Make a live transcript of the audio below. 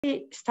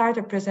start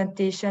a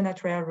presentation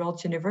at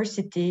Railroad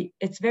University,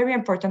 it's very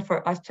important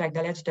for us to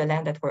acknowledge the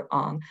land that we're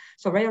on.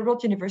 So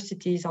Railroad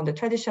University is on the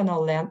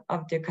traditional land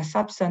of the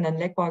Kasapsan and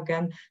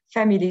Lekwungen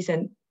families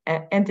and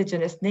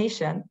indigenous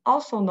nation,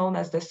 also known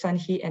as the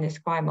Sunhi and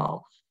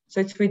Esquimalt. So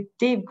it's with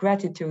deep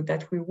gratitude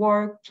that we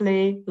work,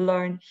 play,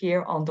 learn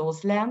here on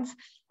those lands,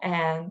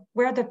 and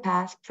where the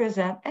past,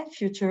 present, and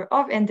future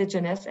of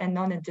indigenous and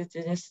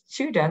non-indigenous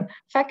students,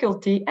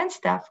 faculty, and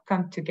staff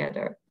come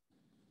together.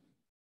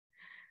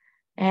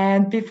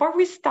 And before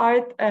we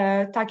start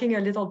talking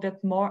a little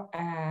bit more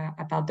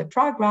about the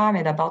program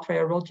and about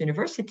Railroad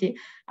University,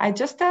 I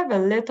just have a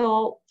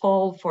little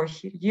poll for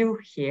you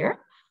here,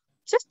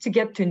 just to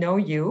get to know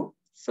you.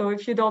 So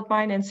if you don't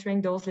mind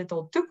answering those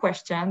little 2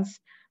 questions,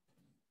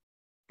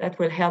 that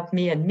will help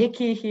me and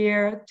Mickie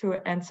here to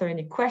answer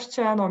any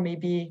question or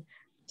maybe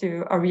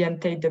to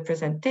orientate the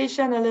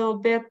presentation a little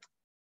bit.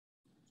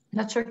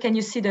 Not sure, can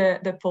you see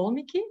the poll,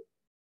 Mickie?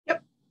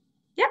 Yep.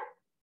 Yeah.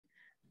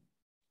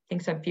 I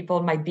think some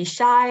people might be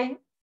shy.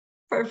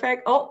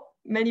 Perfect. Oh,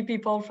 many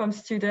people from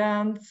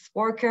students,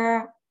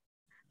 worker,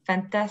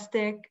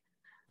 fantastic.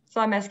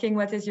 So I'm asking,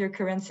 what is your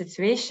current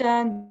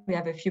situation? We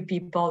have a few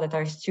people that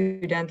are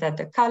students at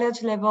the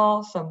college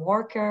level, some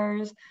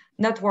workers,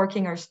 not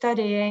working or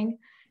studying.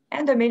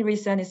 And the main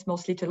reason is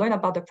mostly to learn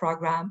about the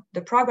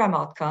program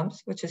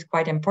outcomes, which is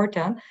quite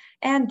important,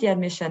 and the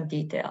admission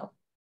detail.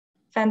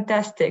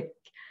 Fantastic.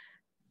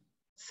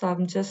 So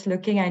I'm just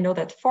looking, I know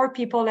that 4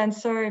 people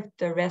answer. If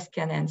the rest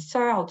can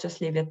answer, I'll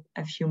just leave it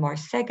a few more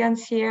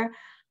seconds here.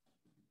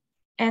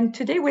 And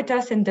today with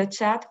us in the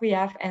chat, we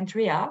have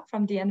Andrea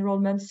from the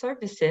Enrollment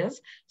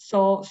Services.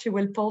 So she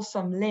will post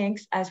some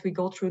links as we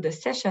go through the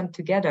session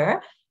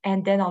together,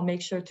 and then I'll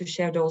make sure to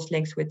share those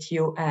links with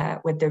you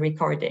with the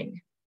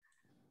recording.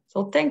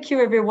 So thank you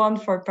everyone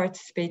for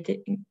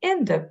participating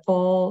in the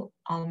poll.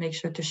 I'll make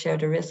sure to share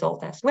the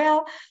result as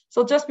well.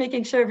 So just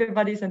making sure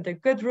everybody's in the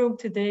good room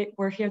today.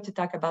 We're here to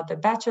talk about the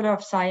Bachelor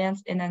of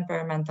Science in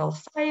Environmental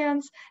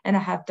Science. And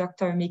I have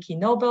Dr. Mickie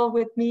Noble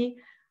with me.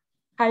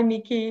 Hi,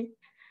 Mickie.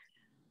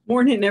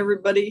 Morning,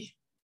 everybody.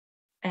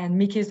 And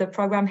Mickie is the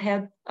program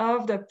head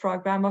of the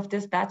program of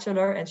this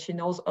bachelor, and she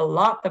knows a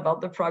lot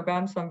about the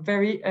program. So I'm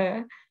very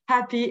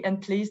happy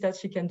and pleased that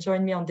she can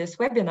join me on this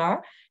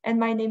webinar. And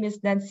my name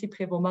is Nancy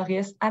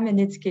Prévost-Maurice. I'm an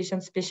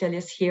education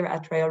specialist here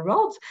at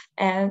Railroads,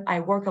 and I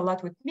work a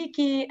lot with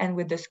Mickie and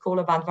with the School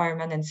of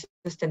Environment and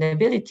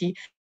Sustainability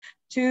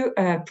to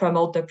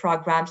promote the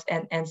programs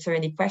and answer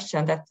any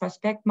question that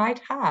prospect might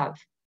have.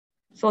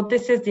 So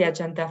this is the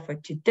agenda for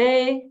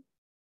today.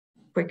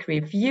 Quick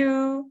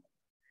review.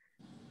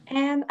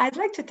 And I'd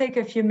like to take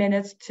a few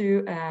minutes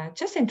to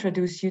just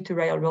introduce you to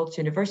Railroads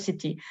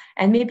University.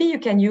 And maybe you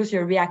can use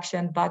your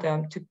reaction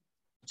button to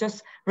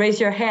just raise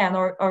your hand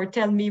or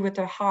tell me with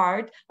a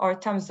heart or a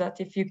thumbs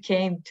up if you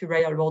came to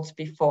Railroads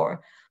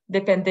before.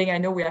 Depending, I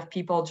know we have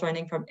people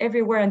joining from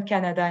everywhere in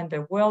Canada and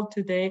the world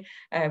today.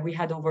 We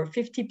had over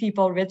 50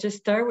 people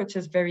register, which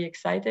is very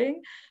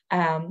exciting.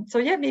 So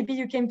yeah, maybe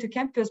you came to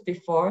campus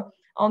before.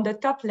 On the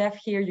top left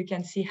here, you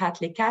can see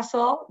Hatley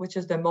Castle, which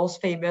is the most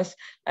famous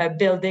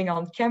building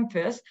on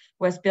campus,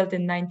 was built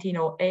in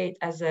 1908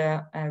 as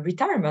a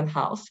retirement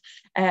house.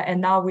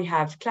 And now we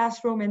have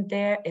classroom in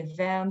there,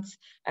 events,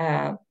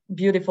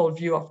 beautiful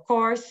view, of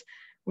course.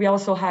 We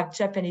also have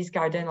Japanese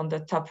garden on the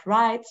top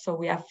right. So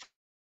we have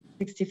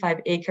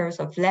 65 acres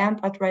of land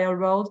at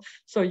Railroad.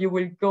 So you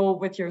will go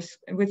with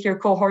your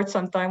cohort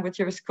sometime with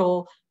your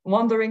school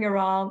wandering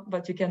around,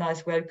 but you can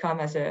as well come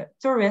as a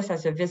tourist,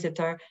 as a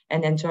visitor,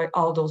 and enjoy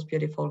all those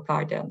beautiful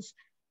gardens.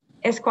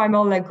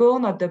 Esquimalt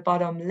Lagoon at the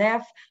bottom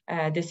left,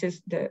 this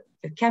is the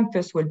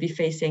campus will be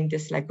facing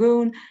this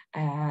lagoon.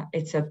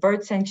 It's a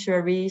bird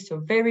sanctuary,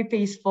 so very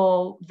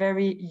peaceful,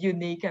 very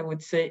unique, I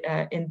would say,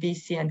 in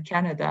BC and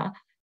Canada.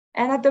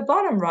 And at the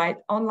bottom right,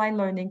 online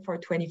learning for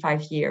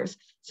 25 years.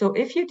 So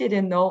if you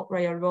didn't know,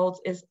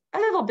 Railroads is a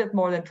little bit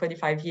more than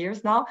 25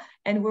 years now,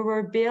 and we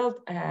were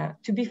built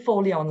to be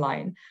fully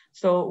online.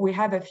 So we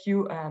have a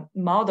few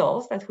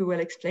models that we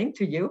will explain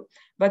to you,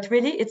 but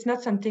really it's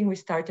not something we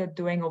started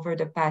doing over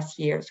the past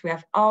years. We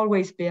have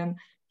always been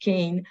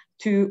keen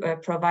to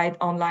provide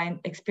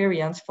online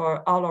experience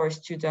for all our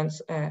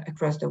students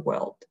across the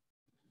world.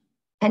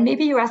 And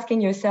maybe you're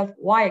asking yourself,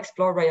 why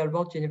explore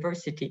Railroad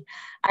University?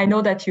 I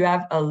know that you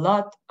have a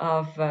lot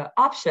of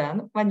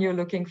options when you're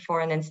looking for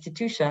an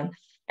institution,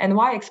 and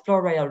why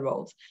explore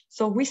Railroads?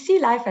 So we see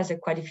life as a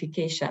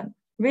qualification.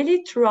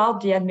 Really, throughout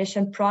the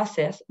admission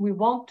process, we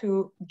want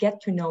to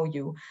get to know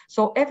you.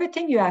 So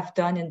everything you have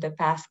done in the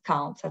past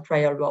counts at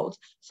Railroads.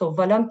 So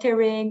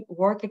volunteering,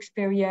 work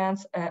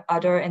experience,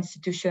 other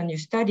institution you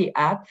study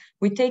at,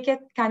 we take it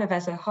kind of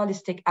as a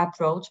holistic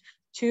approach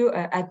to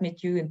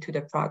admit you into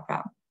the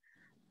program.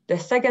 The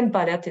second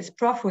bullet is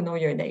prof who know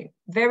your name.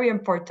 Very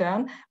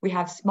important. We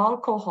have small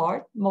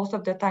cohort, most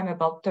of the time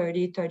about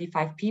 30,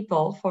 35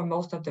 people for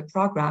most of the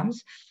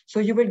programs.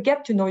 So you will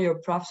get to know your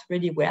profs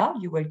really well.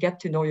 You will get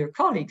to know your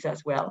colleagues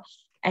as well.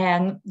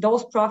 And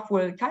those profs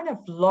will kind of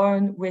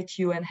learn with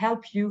you and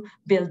help you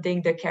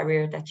building the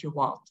career that you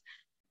want.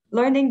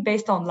 Learning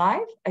based on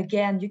life,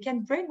 again, you can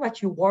bring what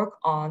you work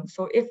on.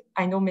 So if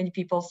I know many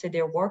people say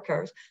they're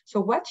workers, so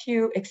what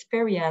you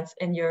experience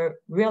in your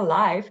real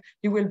life,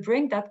 you will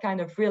bring that kind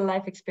of real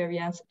life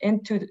experience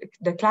into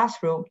the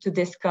classroom to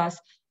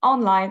discuss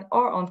online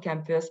or on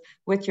campus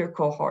with your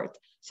cohort.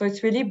 So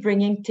it's really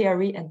bringing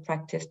theory and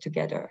practice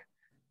together.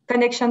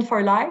 Connection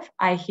for life.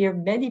 I hear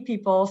many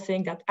people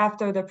saying that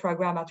after the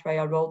program at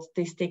Royal Roads,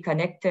 they stay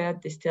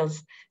connected, they still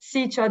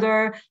see each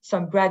other.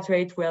 Some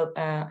graduates will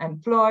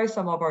employ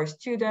some of our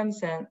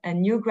students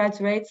and new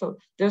graduates. So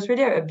there's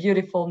really a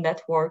beautiful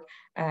network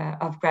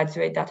of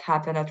graduates that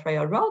happen at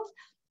Royal Roads.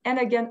 And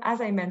again,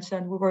 as I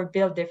mentioned, we were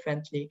built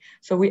differently.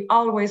 So we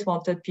always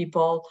wanted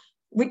people,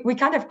 we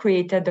kind of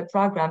created the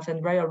programs,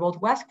 and Royal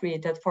Road was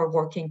created for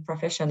working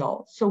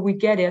professionals. So we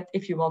get it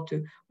if you want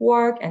to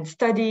work and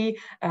study,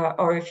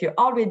 or if you're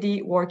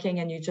already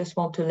working and you just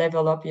want to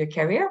level up your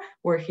career,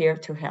 we're here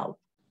to help.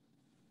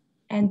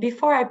 And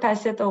before I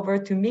pass it over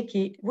to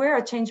Mickie, we're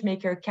a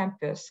Changemaker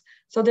campus.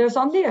 So there's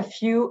only a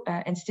few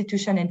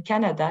institutions in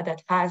Canada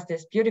that has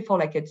this beautiful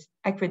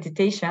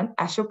accreditation,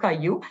 Ashoka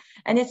U,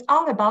 and it's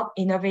all about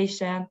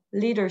innovation,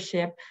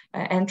 leadership,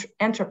 and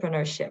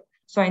entrepreneurship.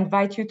 So I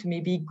invite you to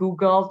maybe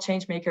Google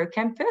Changemaker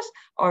Campus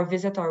or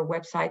visit our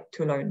website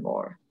to learn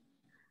more.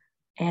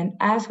 And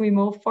as we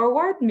move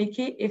forward,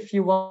 Mickie, if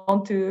you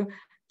want to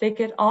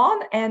take it on,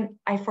 and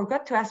I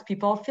forgot to ask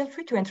people, feel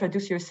free to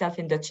introduce yourself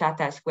in the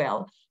chat as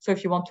well. So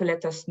if you want to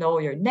let us know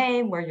your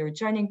name, where you're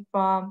joining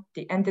from,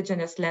 the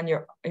indigenous land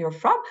you're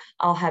from,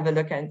 I'll have a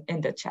look in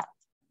the chat.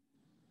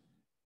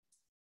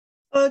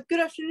 Good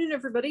afternoon,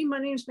 everybody. My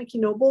name is Mickie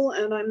Noble,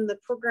 and I'm the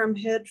program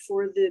head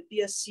for the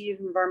BSc of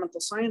Environmental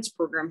Science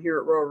program here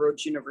at Royal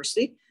Roads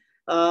University.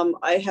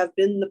 I have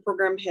been the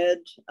program head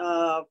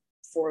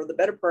for the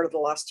better part of the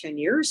last 10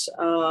 years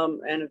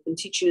and have been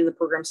teaching in the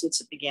program since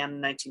it began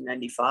in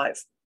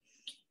 1995.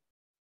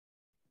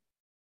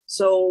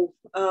 So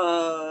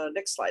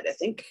next slide, I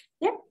think.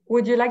 Yeah.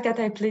 Would you like that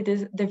I play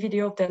the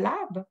video of the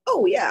lab?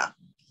 Oh, yeah.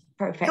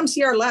 Perfect. Come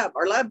see our lab.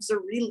 Our labs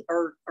are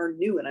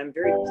new, and I'm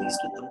very pleased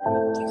with them.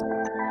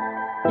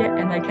 Yeah,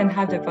 and I can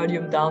have the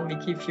volume down,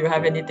 Mickie, if you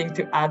have anything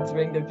to add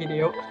during the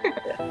video.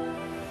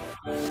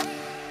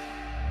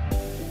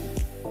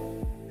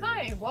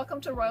 Hi,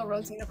 welcome to Royal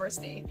Roads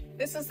University.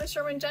 This is the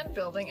Sherman Gent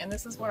building, and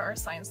this is where our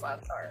science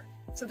labs are.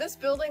 So this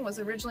building was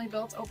originally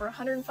built over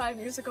 105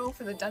 years ago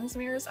for the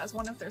Dunsmuirs as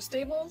one of their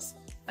stables,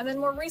 and then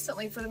more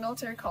recently for the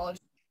military college.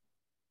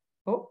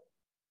 Oh,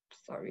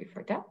 sorry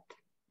for that.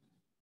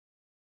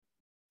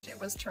 It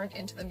was turned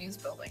into the Muse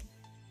building.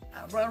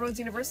 Royal Roads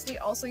University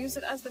also used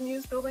it as the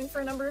Muse building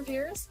for a number of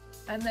years,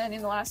 and then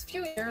in the last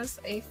few years,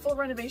 a full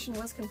renovation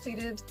was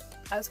completed,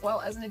 as well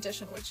as an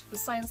addition, which the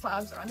science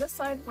labs are on this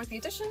side with the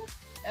addition,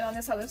 and on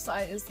this other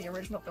side is the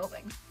original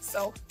building.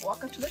 So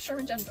welcome to the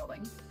Sherman Gent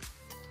building.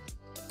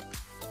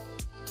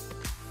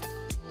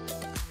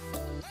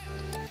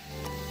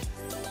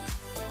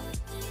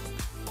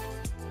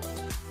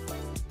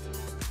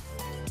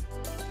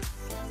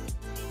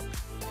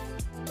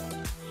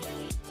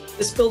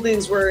 This building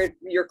is where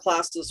your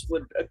classes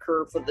would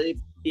occur for the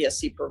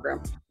BSc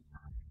program.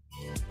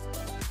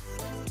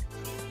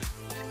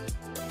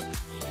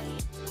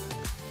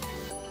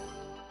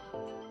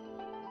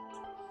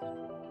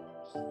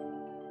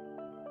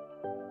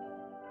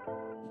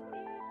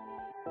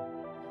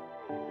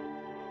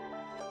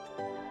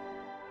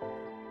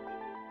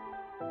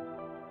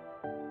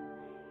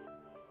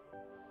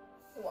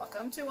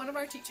 Welcome to one of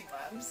our teaching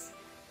labs.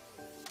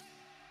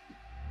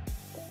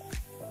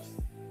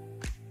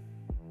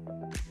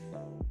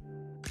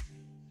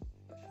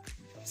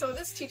 So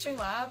this teaching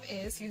lab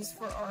is used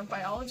for our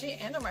biology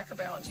and our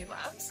microbiology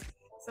labs.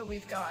 So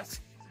we've got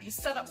the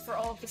setup for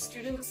all of the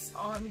students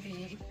on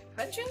the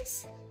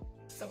benches.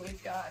 So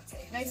we've got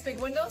a nice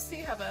big window so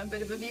you have a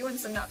bit of a view and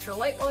some natural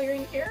light while you're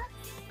in here.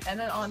 And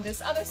then on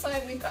this other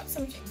side, we've got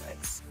some gene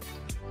lights.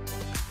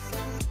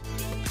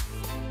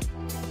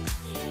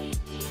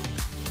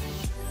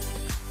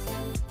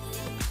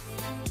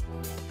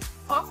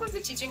 Off of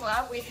the teaching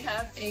lab, we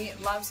have a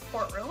lab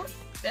support room.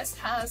 This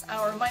has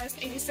our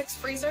 -86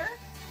 freezer,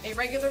 a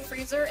regular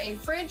freezer, a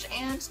fridge,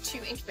 and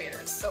 2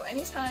 incubators. So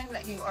anytime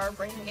that you are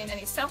bringing in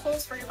any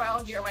samples for your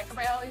biology or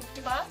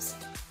microbiology labs,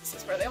 this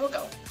is where they will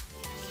go.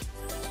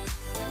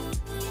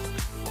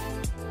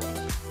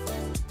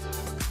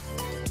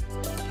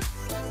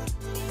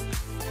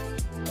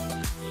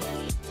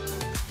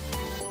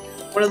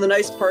 One of the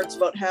nice parts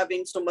about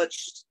having so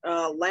much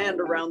land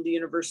around the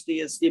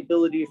university is the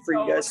ability for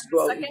you guys to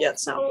go out and get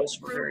samples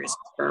for various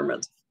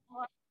experiments.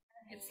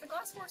 It's the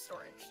glassware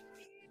storage.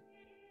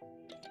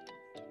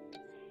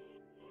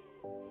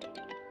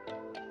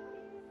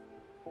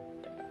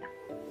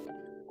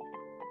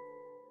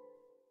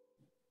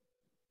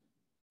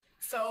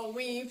 So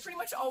we pretty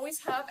much always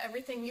have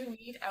everything you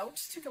need out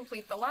to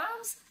complete the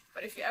labs,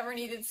 but if you ever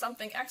needed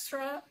something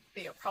extra,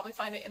 you'll probably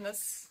find it in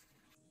this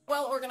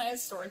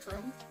well-organized storage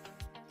room.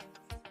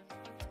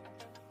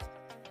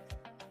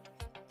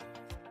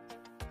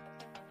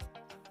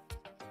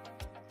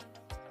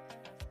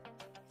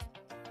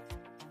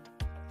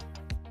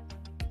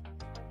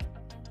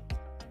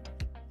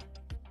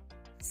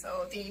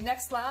 So the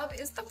next lab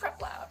is the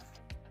prep lab.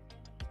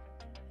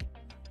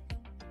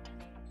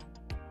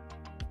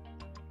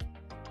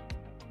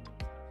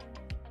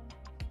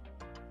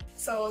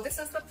 So this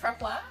is the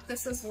prep lab.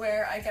 This is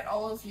where I get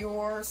all of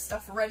your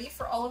stuff ready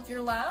for all of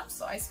your labs.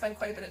 So I spend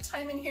quite a bit of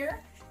time in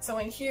here. So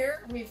in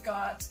here, we've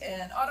got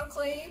an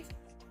autoclave,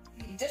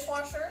 the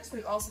dishwashers.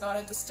 We've also got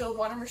a distilled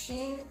water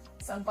machine,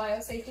 some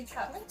biosafety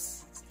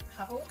cabinets.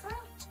 Have a look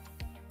around.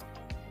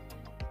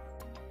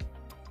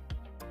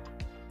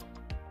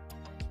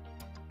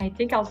 I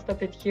think I'll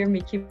stop it here,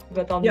 Mickie,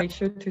 but I'll Yep. make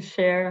sure to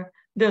share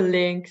the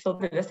link. So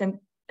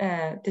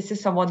this is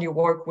someone you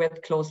work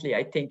with closely,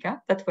 I think, huh?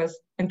 That was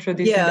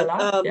introducing the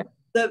lab. Yeah.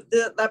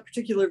 That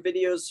particular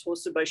video is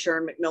hosted by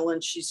Sharon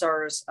McMillan. She's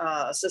our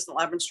assistant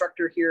lab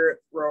instructor here at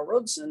Royal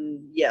Roads.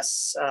 And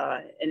yes,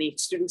 any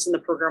students in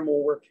the program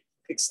will work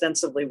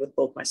extensively with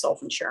both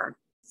myself and Sharon.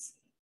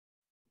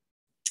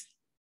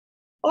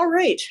 All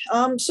right,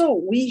 so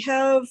we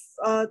have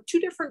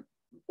two different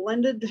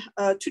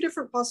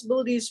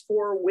possibilities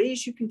for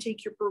ways you can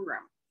take your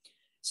program.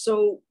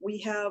 So we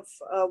have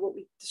what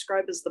we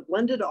describe as the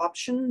blended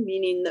option,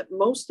 meaning that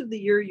most of the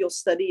year you'll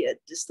study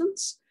at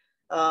distance,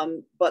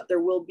 but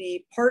there will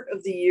be part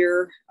of the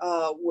year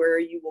where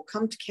you will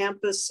come to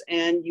campus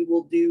and you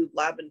will do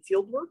lab and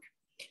field work.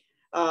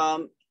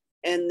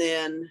 And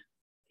then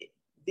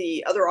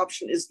the other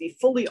option is the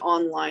fully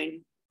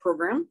online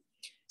program.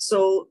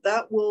 So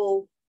that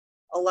will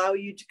allow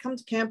you to come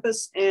to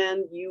campus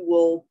and you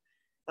will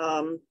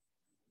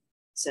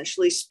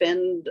essentially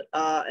spend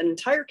an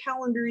entire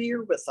calendar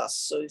year with us.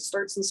 So it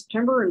starts in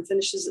September and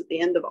finishes at the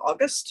end of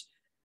August,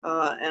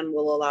 and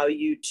will allow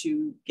you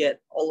to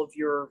get all of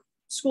your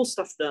school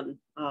stuff done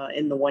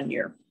in the 1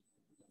 year.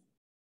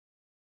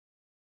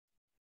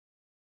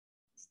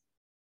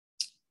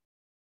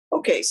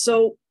 Okay,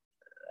 so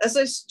as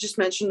I just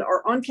mentioned,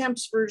 our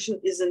on-campus version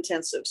is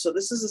intensive. So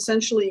this is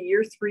essentially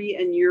year 3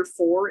 and year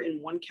 4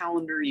 in 1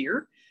 calendar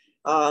year.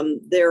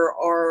 There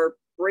are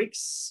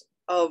breaks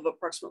of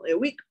approximately a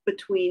week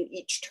between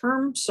each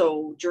term.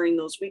 So during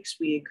those weeks,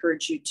 we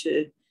encourage you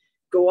to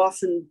go off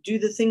and do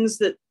the things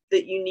that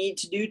you need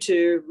to do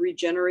to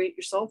regenerate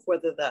yourself,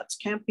 whether that's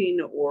camping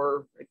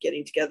or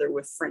getting together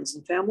with friends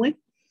and family.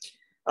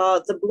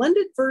 The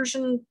blended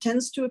version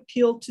tends to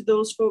appeal to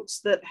those folks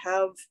that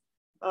have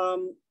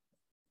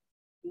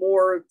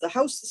more the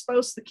house, the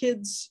spouse, the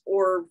kids,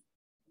 or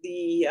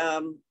the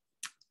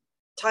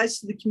ties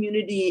to the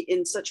community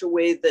in such a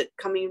way that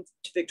coming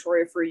to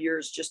Victoria for a year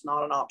is just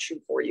not an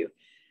option for you.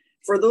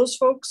 For those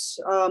folks,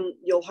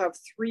 you'll have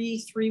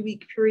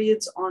three-week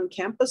periods on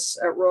campus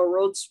at Royal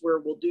Roads where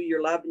we'll do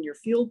your lab and your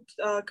field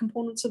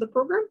components of the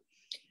program.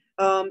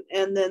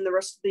 And then the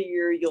rest of the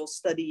year, you'll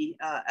study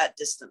at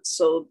distance.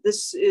 So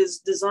this is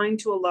designed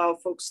to allow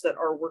folks that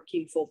are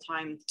working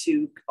full-time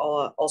to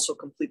also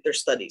complete their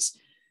studies.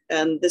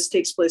 And this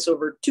takes place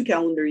over 2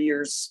 calendar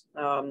years,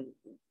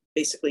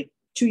 basically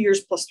 2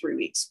 years plus 3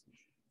 weeks.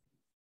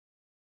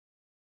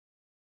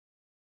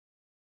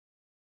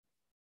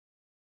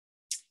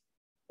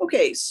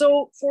 Okay,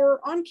 so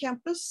for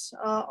on-campus,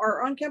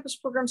 our on-campus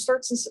program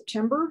starts in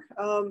September.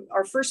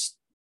 Our first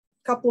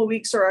couple of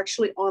weeks are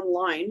actually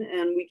online,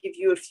 and we give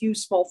you a few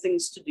small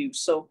things to do.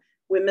 So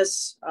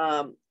WMIS,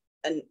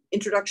 an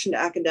introduction to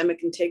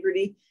academic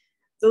integrity.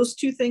 Those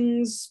 2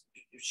 things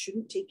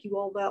shouldn't take you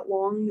all that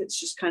long. It's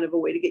just kind of a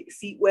way to get your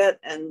feet wet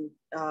and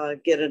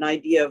get an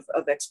idea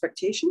of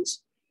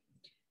expectations.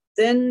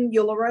 Then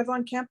you'll arrive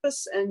on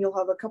campus and you'll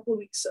have a couple of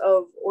weeks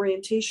of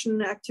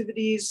orientation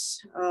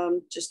activities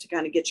just to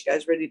kind of get you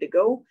guys ready to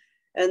go.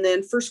 And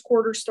then first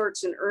quarter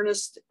starts in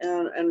earnest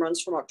and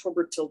runs from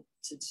October to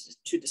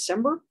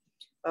December.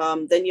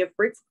 Then you have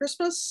break for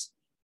Christmas.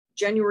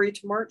 January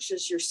to March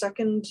is your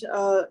second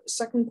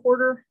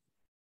quarter.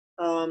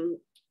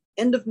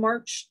 End of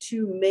March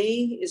to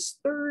May is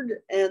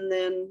third, and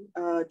then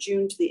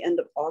June to the end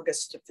of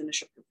August to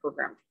finish up your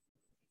program.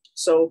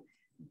 So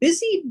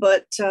busy,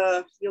 but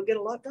you'll get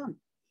a lot done.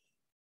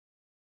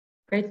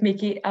 Great,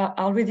 Mickie.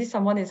 Already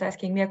someone is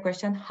asking me a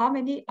question. How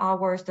many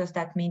hours does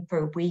that mean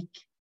per week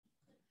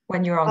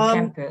when you're on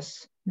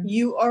campus?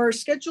 You are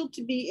scheduled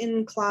to be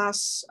in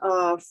class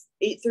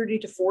 8:30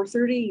 to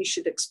 4:30. You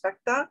should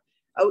expect that.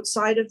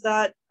 Outside of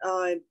that,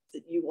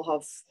 you will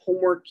have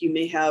homework. You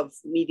may have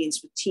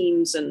meetings with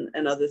teams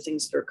and other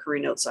things that are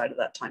occurring outside of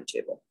that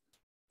timetable.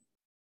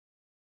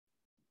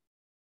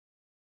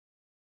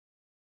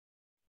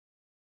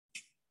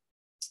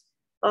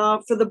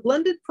 For the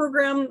blended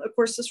program, of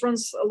course, this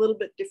runs a little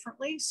bit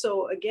differently.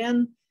 So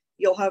again,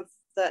 you'll have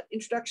that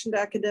introduction to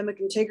academic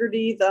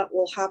integrity that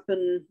will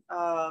happen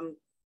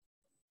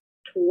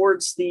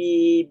towards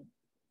the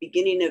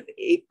beginning of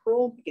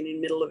April,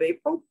 middle of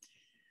April.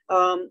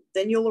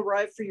 Then you'll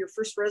arrive for your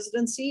first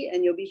residency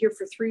and you'll be here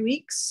for 3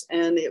 weeks,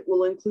 and it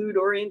will include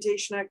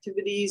orientation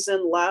activities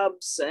and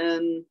labs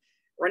and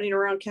running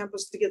around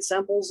campus to get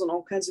samples and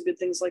all kinds of good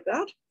things like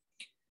that.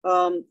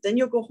 Then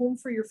you'll go home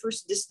for your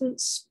first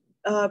distance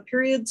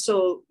period.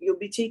 So you'll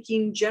be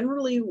taking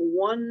generally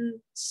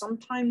 1,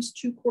 sometimes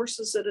 2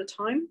 courses at a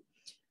time.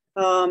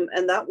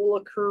 And that will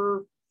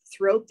occur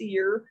throughout the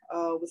year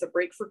with a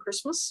break for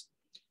Christmas.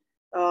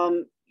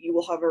 You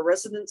will have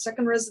a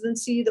second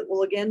residency that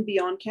will again be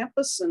on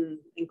campus and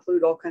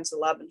include all kinds of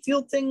lab and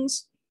field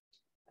things.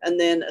 And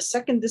then a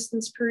second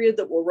distance period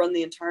that will run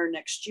the entire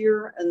next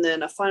year. And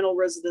then a final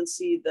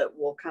residency that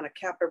will kind of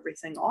cap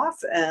everything off.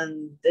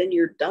 And then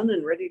you're done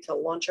and ready to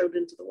launch out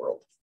into the world.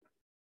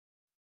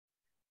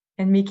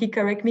 And Mickie,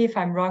 correct me if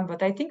I'm wrong,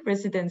 but I think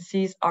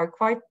residencies are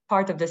quite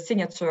part of the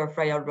signature of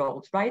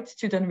Railroad, right?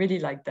 Students really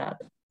like that.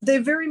 They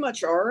very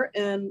much are.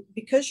 And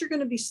because you're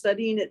going to be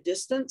studying at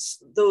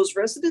distance, those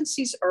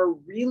residencies are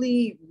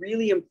really,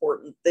 really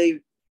important. They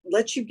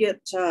let you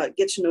get to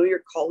know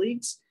your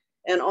colleagues.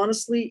 And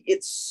honestly,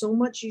 it's so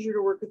much easier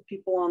to work with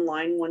people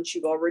online once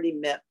you've already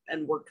met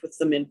and worked with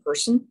them in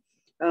person,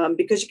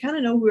 because you kind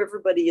of know who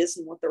everybody is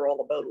and what they're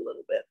all about a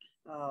little bit,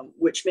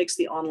 which makes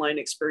the online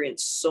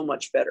experience so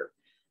much better.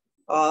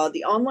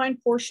 The online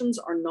portions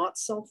are not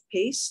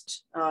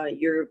self-paced.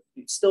 You'll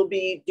still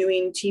be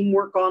doing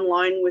teamwork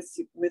online with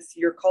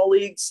your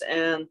colleagues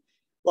and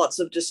lots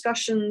of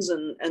discussions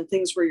and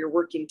things where you're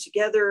working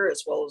together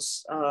as well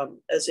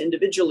as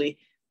individually,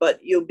 but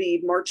you'll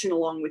be marching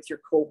along with your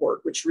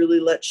cohort, which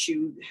really lets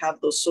you have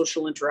those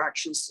social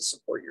interactions to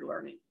support your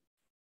learning.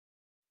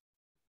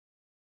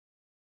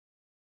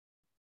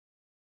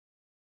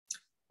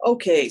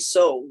 Okay,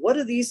 so what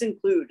do these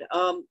include?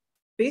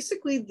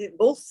 Basically,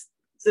 both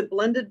the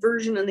blended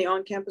version and the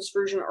on-campus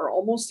version are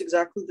almost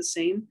exactly the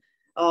same.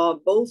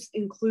 Both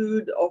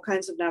include all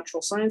kinds of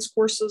natural science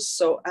courses,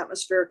 so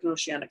atmospheric and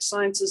oceanic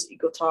sciences,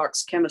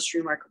 ecotox,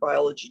 chemistry,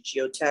 microbiology,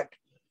 geotech.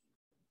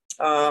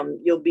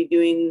 You'll be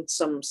doing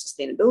some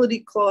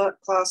sustainability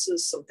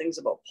classes, some things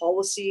about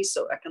policy,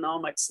 so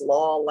economics,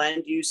 law,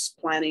 land use,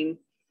 planning,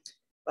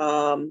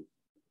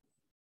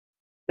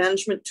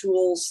 management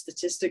tools,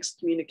 statistics,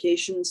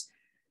 communications.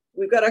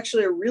 We've got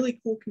actually a really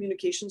cool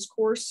communications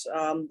course.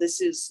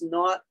 This is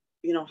not,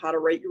 how to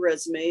write your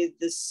resume.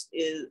 This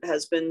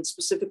has been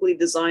specifically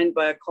designed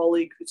by a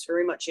colleague who's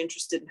very much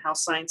interested in how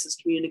science is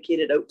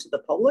communicated out to the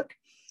public.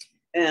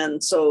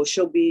 And so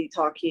she'll be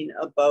talking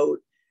about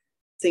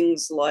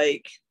things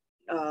like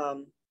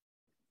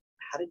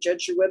how to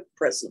judge your web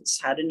presence,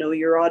 how to know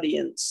your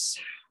audience,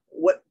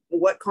 what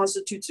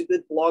constitutes a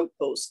good blog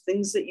post,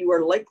 things that you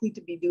are likely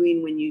to be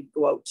doing when you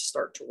go out to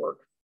start to work.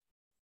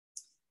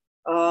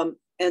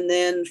 And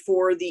then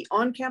for the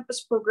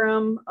on-campus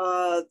program,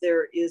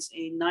 there is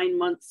a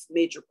 9-month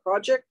major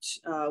project,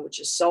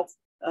 which is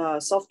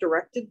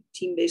self-directed,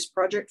 team-based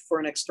project for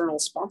an external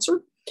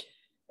sponsor.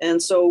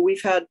 And so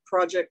we've had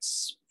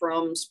projects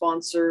from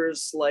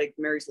sponsors like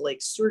Mary's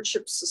Lake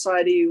Stewardship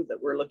Society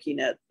that we're looking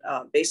at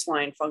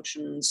baseline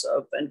functions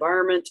of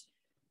environment.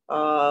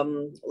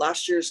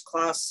 Last year's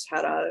class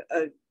had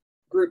a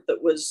group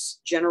that was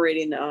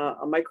generating a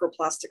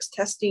microplastics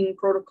testing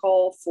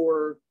protocol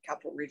for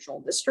Capital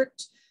Regional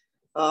District,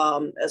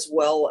 as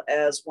well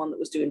as one that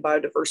was doing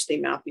biodiversity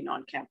mapping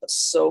on campus.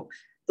 So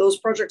those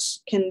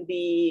projects can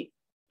be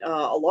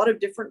a lot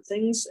of different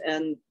things,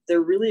 and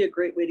they're really a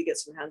great way to get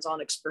some hands-on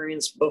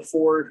experience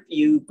before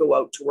you go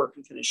out to work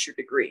and finish your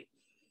degree.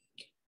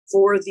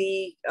 For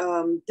the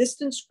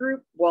distance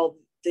group, while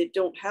they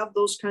don't have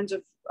those kinds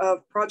of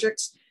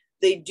projects,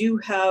 they do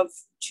have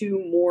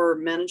 2 more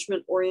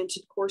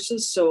management-oriented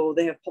courses. So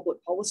they have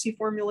public policy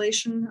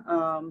formulation,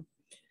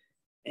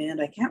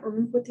 and I can't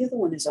remember what the other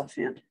one is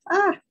offhand.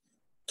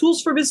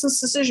 Tools for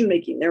business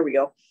decision-making, there we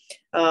go.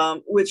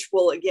 Which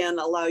will again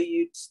allow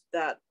you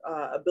that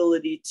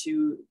ability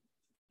to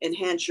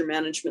enhance your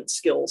management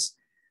skills.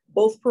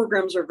 Both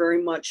programs are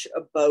very much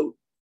about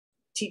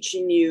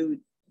teaching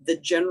you the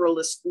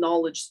generalist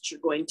knowledge that you're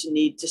going to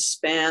need to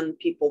span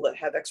people that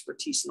have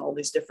expertise in all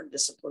these different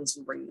disciplines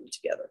and bring them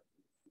together.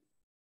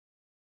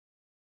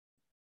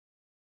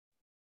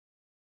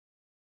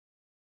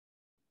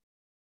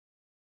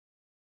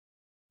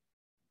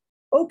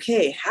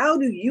 Okay, how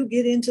do you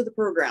get into the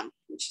program?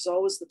 Which is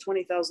always the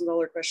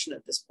 $20,000 question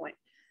at this point.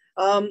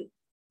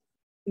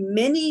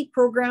 Many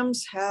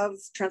programs have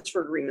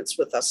transfer agreements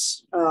with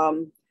us.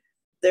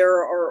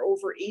 There are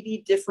over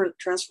 80 different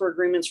transfer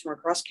agreements from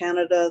across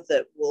Canada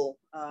that will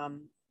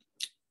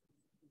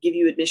give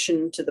you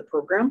admission to the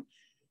program.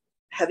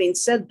 Having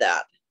said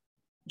that,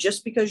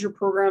 just because your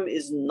program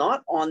is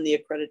not on the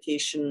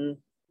accreditation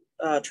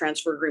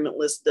transfer agreement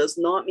list does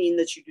not mean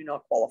that you do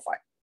not qualify.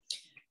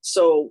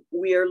 So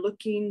we are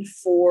looking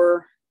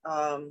for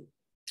 2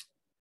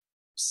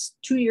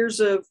 years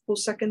of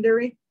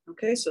post-secondary,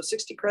 okay, so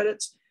 60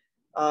 credits.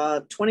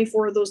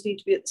 24 of those need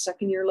to be at the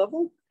second year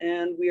level,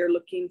 and we are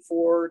looking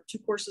for 2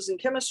 courses in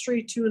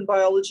chemistry, 2 in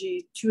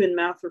biology, 2 in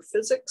math or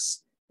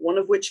physics, one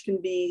of which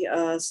can be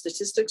a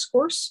statistics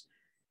course,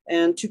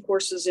 and 2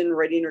 courses in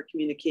writing or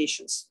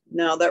communications.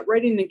 Now that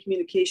writing and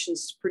communications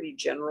is pretty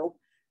general.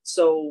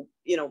 So,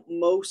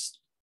 most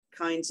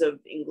kinds of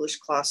English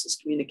classes,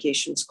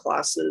 communications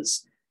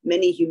classes,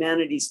 many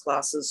humanities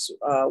classes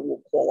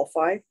will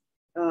qualify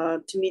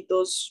to meet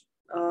those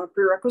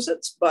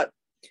prerequisites. But,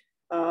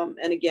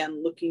 and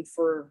again, looking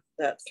for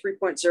that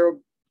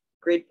 3.0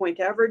 grade point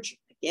average.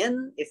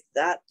 again,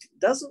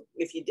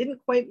 if you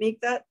didn't quite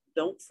make that,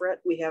 don't fret,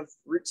 we have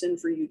routes in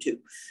for you too.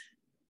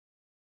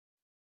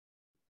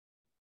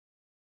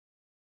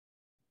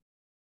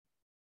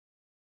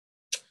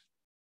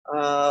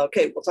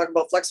 Okay, we'll talk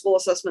about flexible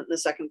assessment in a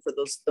second for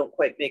those that don't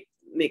quite make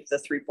the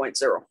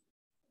 3.0.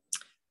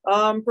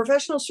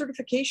 Professional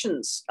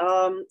certifications.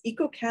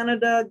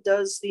 Eco-Canada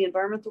does the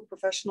Environmental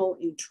Professional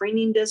in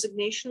Training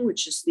designation,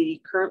 which is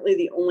currently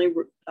the only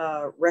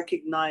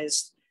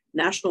recognized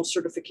national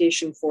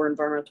certification for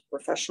environmental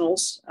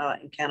professionals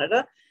in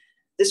Canada.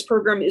 This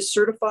program is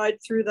certified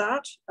through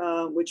that,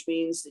 which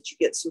means that you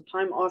get some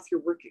time off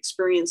your work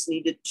experience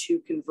needed to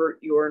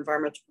convert your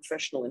environmental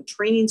professional in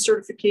training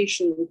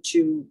certification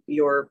to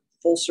your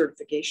full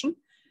certification.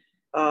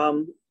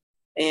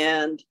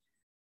 And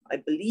I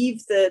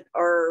believe that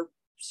our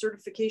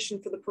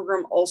certification for the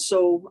program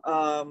also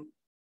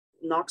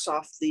knocks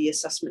off the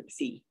assessment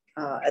fee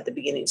at the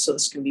beginning. So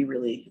this can be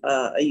really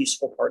a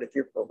useful part of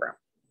your program.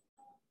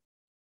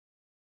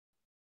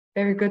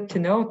 Very good to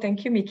know.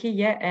 Thank you, Mickie.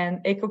 Yeah, and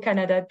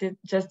Eco-Canada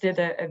just did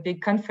a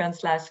big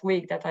conference last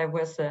week that I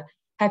was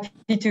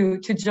happy to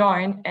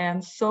join.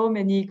 And so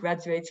many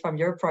graduates from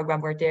your program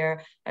were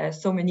there,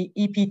 so many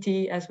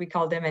EPT, as we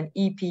call them, and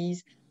EPs.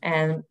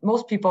 And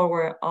most people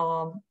were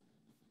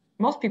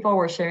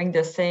sharing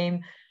the same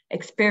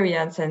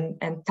experience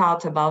and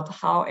thought about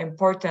how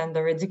important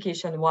their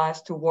education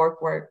was to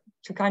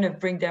kind of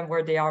bring them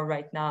where they are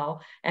right now.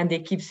 And they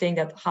keep saying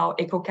that how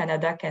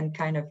Eco-Canada can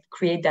kind of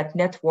create that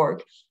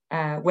network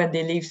when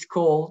they leave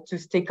school to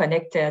stay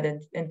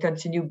connected and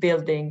continue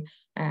building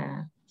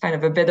kind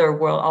of a better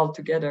world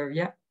altogether.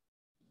 Yeah.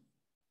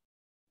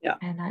 Yeah.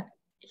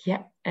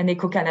 And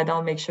Eco-Canada,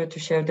 I'll make sure to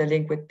share the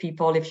link with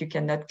people if you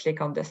cannot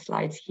click on the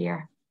slides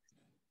here.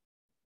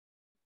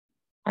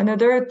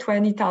 Another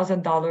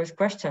 $20,000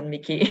 question,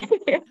 Mickie.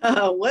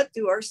 What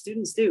do our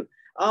students do?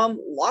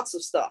 Lots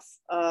of stuff.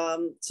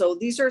 So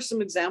these are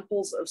some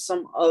examples of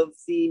some of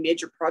the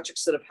major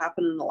projects that have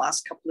happened in the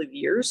last couple of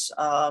years.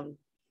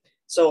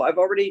 So I've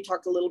already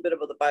talked a little bit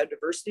about the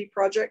biodiversity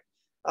project.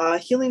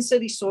 Healing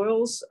Steady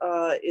Soils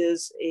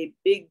is a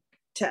big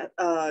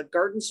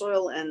garden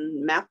soil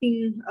and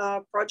mapping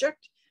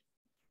project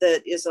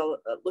that is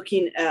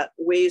looking at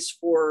ways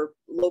for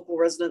local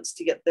residents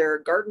to get their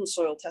garden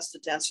soil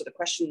tested to answer the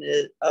question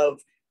of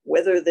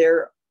whether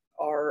there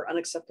are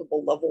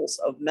unacceptable levels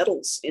of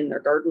metals in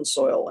their garden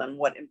soil and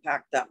what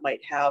impact that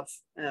might have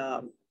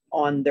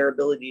on their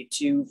ability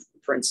to,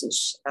 for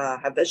instance,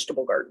 have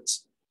vegetable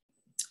gardens.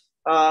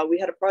 We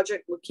had a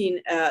project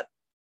looking at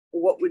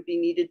what would be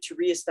needed to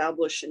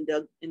reestablish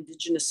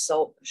indigenous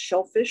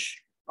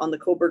shellfish on the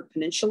Cobourg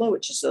Peninsula,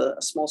 which is a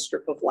small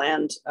strip of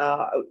land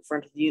out in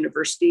front of the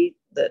university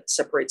that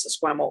separates the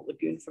Esquimalt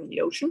Lagoon from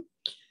the ocean.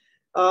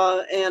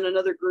 And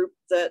another group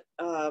that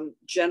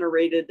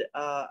generated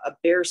a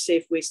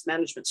bear-safe waste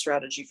management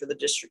strategy for the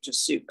district of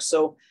Sauk.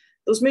 So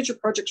those major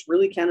projects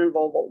really can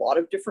involve a lot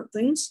of different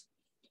things.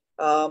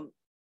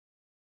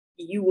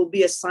 You will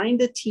be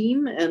assigned a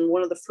team, and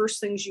one of the first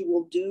things you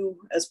will do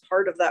as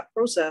part of that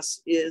process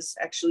is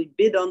actually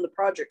bid on the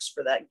projects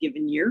for that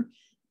given year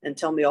and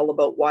tell me all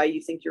about why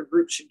you think your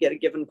group should get a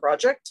given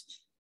project.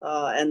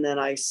 And then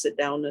I sit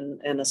down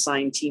and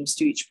assign teams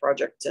to each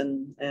project,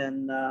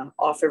 and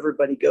off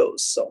everybody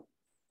goes. So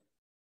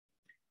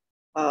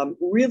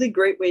really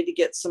great way to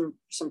get some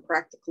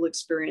practical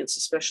experience,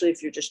 especially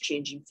if you're just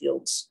changing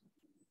fields.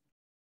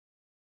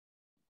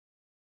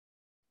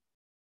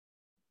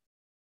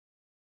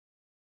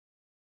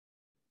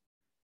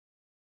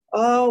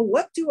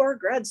 What do our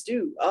grads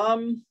do?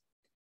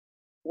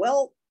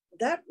 Well,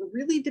 that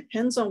really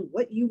depends on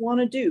what you want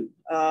to do.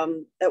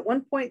 At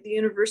one point, the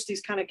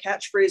university's kind of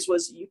catchphrase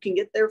was, you can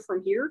get there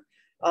from here.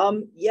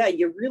 Yeah,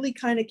 you really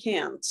kind of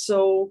can.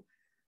 So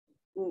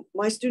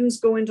my students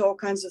go into all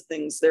kinds of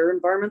things. They're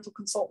environmental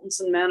consultants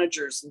and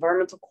managers,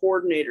 environmental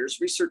coordinators,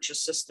 research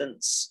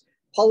assistants,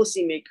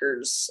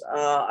 policymakers.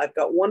 I've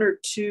got one or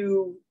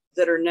two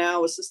that are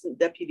now assistant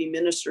deputy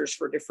ministers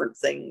for different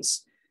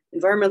things,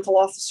 environmental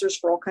officers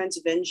for all kinds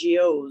of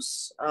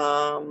NGOs,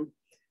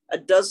 a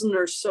dozen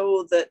or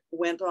so that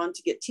went on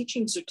to get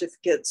teaching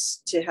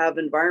certificates to have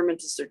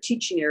environment as their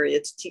teaching area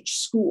to teach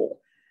school.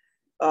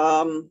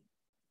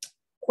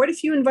 Quite a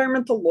few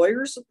environmental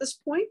lawyers at this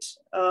point,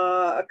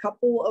 a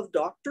couple of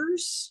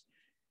doctors.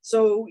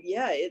 So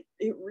yeah, it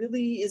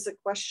really is a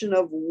question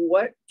of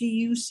what do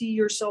you see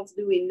yourself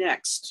doing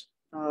next?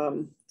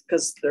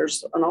 Because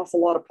there's an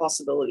awful lot of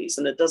possibilities,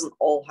 and it doesn't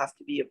all have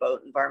to be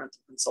about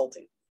environmental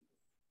consulting.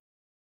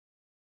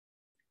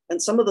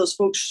 And some of those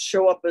folks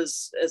show up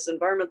as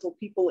environmental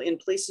people in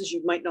places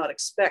you might not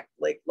expect,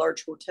 like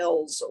large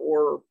hotels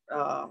or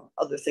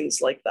other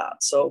things like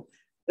that. So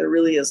there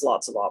really is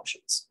lots of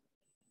options.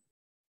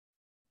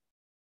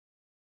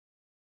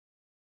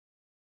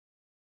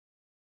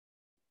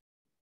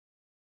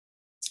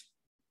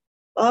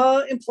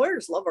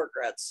 Employers love our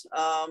grads.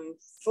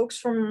 Folks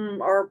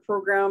from our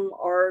program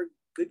are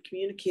good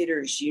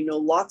communicators. You know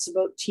lots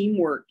about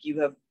teamwork. You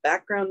have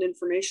background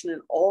information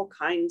in all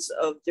kinds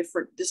of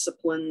different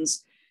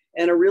disciplines.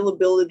 and a real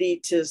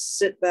ability to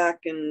sit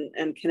back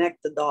and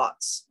connect the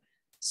dots.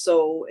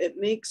 So it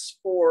makes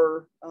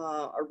for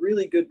a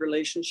really good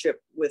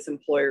relationship with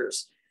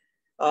employers.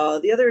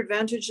 The other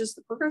advantage is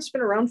the program's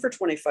been around for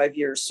 25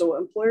 years, so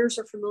employers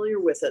are familiar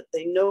with it.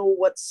 They know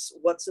what's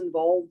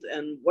involved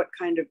and what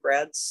kind of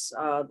grads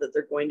that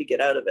they're going to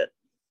get out of it.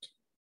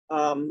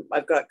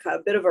 I've got a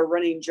bit of a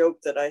running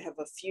joke that I have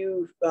a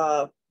few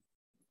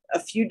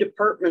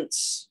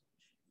departments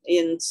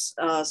in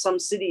some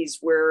cities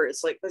where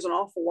it's like there's an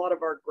awful lot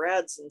of our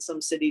grads in some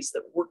cities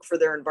that work for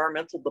their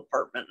environmental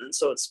department, and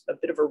so it's a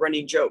bit of a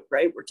running joke,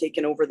 right? We're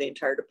taking over the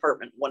entire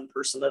department one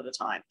person at a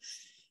time.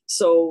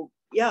 So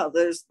yeah,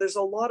 there's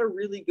a lot of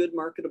really good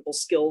marketable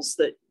skills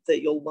that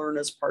you'll learn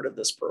as part of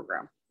this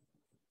program.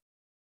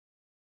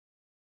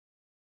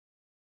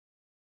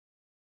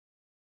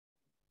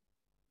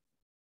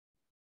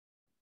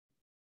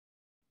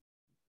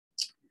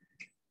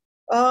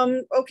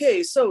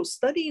 Okay, so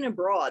studying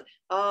abroad,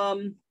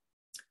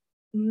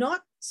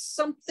 not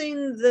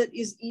something that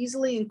is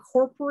easily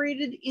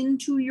incorporated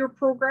into your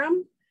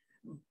program,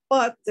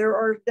 but there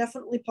are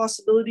definitely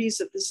possibilities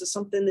if this is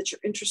something that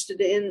you're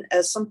interested in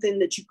as something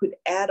that you could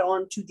add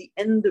on to the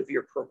end of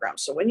your program.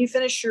 So when you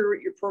finish your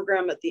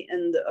program at the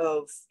end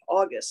of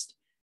August,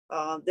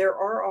 there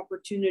are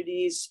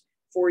opportunities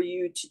for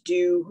you to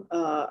do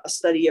a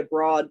study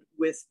abroad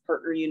with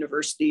partner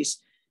universities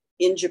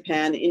in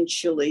Japan, in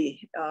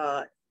Chile.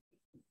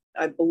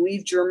 I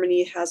believe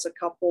Germany has a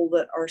couple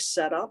that are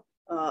set up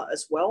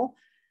as well.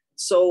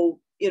 So,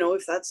 you know,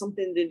 if that's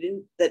something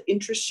that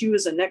interests you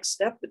as a next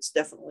step, it's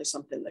definitely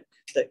something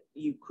that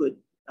you could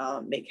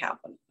make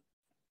happen.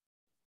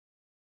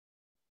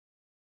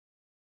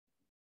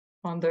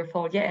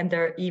 Wonderful. Yeah, and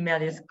their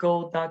email is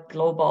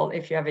go.global.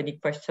 If you have any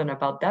question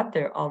about that,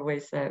 they're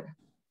always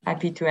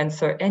happy to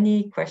answer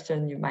any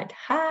question you might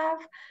have.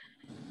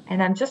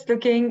 And I'm just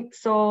looking,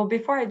 so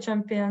before I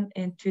jump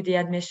into the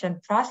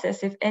admission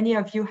process, if any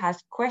of you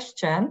has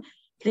question,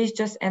 please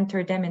just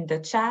enter them in the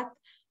chat.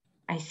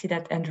 I see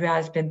that Andrea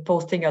has been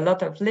posting a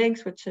lot of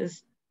links, which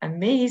is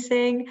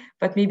amazing.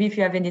 But maybe if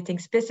you have anything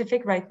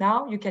specific right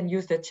now, you can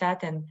use the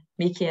chat and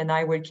Mickie and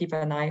I will keep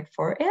an eye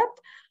for it.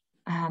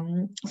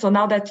 So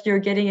now that you're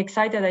getting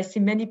excited, I see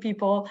many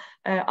people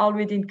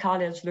already in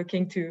college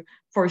looking to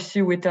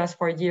pursue with us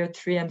for year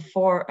 3 and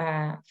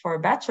 4 for a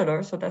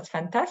bachelor. So that's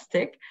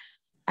fantastic.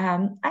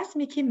 As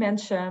Mickie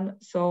mentioned,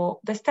 so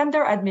the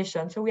standard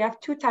admission, so we have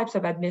 2 types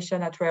of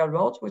admission at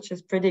Railroad, which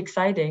is pretty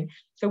exciting.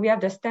 So we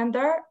have the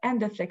standard and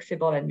the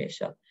flexible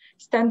admission.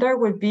 Standard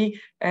would be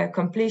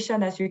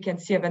completion, as you can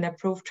see, of an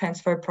approved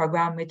transfer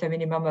program with a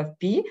minimum of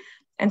B.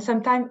 And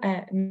sometimes,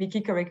 Mickie,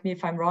 correct me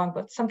if I'm wrong,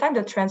 but sometimes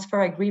the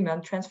transfer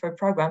agreement, transfer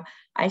program,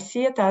 I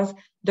see it as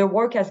the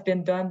work has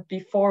been done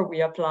before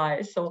we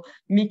apply. So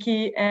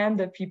Mickie and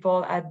the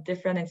people at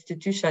different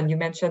institutions, you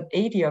mentioned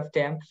 80 of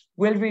them,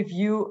 will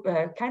review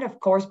kind of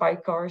course by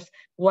course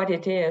what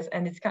it is.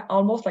 And it's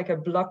almost like a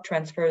block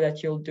transfer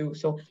that you'll do.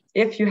 So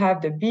if you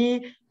have the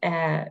B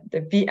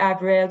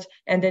average,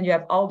 and then you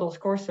have all those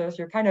courses,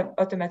 you're kind of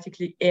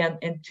automatically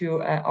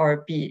into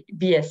our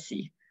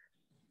BSc.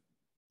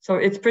 So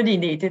it's pretty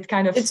neat. It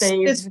kind of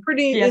saves. It's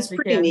pretty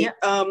neat.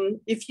 Yeah.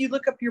 If you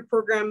look up your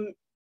program,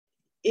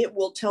 it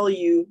will tell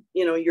you,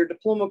 you know, your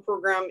diploma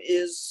program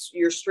is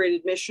your straight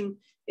admission.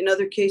 In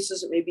other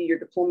cases, it may be your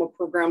diploma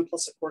program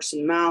plus a course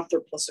in math or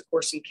plus a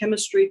course in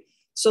chemistry.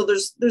 So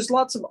there's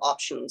lots of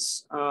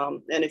options.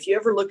 And if you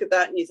ever look at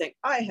that and you think,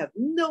 I have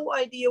no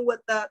idea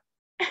what that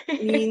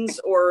means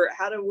or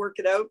how to work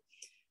it out,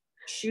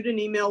 shoot an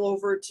email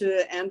over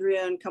to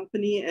Andrea and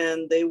company,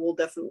 and they will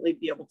definitely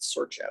be able to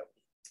sort you out.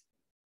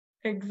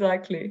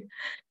 Exactly.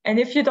 And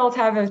if you don't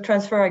have a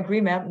transfer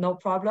agreement, no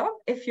problem.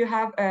 If you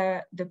have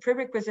the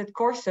prerequisite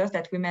courses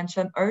that we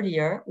mentioned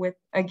earlier with,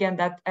 again,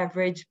 that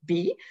average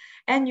B,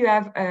 and you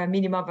have a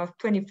minimum of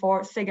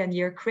 24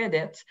 second-year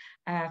credits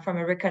from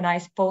a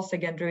recognized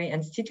post-secondary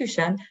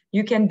institution,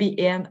 you can be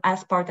in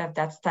as part of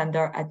that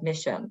standard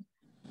admission.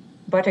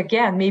 But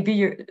again,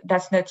 maybe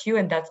that's not you,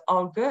 and that's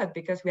all good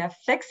because we have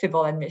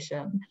flexible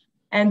admission.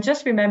 And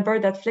just remember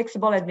that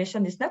flexible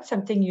admission is not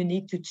something you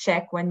need to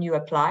check when you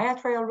apply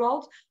at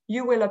Railroad.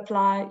 You will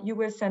apply, you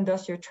will send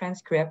us your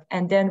transcript,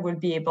 and then we'll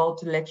be able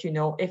to let you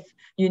know if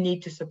you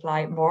need to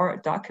supply more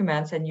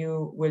documents, and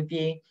you will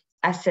be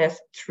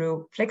assessed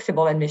through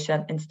flexible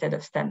admission instead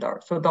of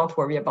standard. So don't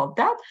worry about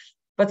that.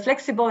 But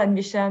flexible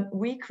admission,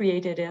 we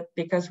created it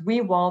because we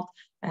want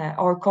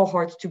our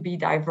cohorts to be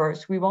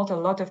diverse. We want a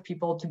lot of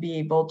people to be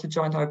able to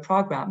join our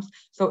programs.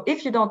 So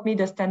if you don't meet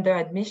the standard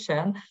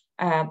admission,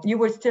 you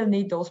will still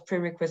need those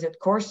prerequisite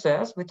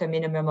courses with a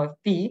minimum of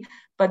B,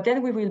 but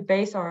then we will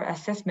base our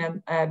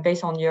assessment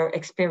based on your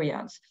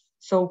experience.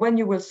 So when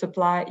you will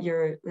supply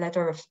your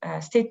letter of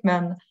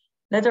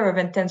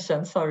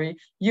intention,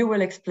 you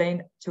will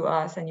explain to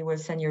us, and you will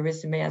send your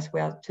resume as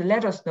well to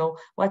let us know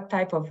what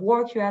type of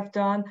work you have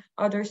done,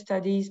 other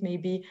studies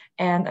maybe,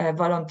 and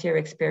volunteer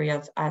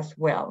experience as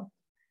well.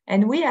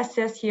 And we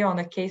assess here on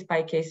a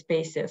case-by-case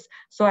basis.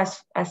 So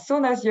as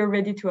soon as you're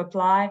ready to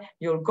apply,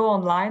 you'll go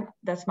online.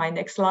 That's my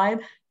next slide.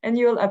 and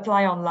you'll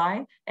apply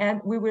online,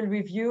 and we will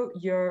review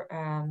your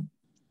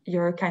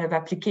kind of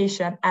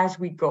application as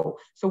we go.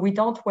 So we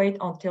don't wait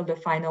until the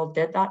final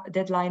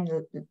deadline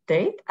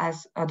date,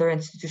 as other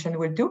institutions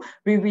will do.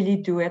 We really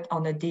do it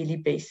on a daily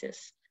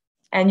basis.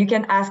 And you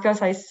can ask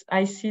us,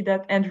 I see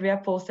that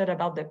Andrea posted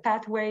about the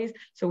pathways.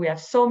 So we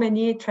have so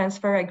many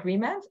transfer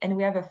agreements, and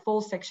we have a full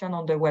section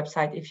on the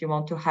website if you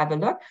want to have a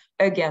look.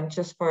 Again,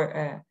 just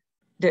for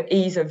the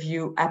ease of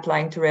you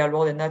applying to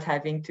Railroad and not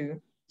having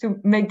to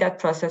make that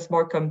process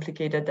more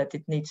complicated than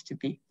it needs to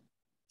be.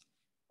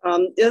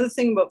 The other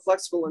thing about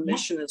flexible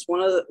admission is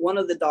one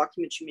of the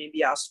documents you may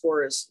be asked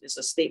for is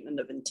a statement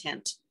of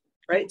intent,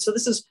 right? So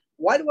this is,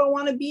 why do I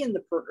want to be in the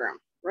program,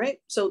 right?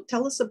 So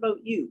tell us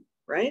about you,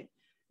 right?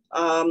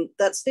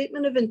 That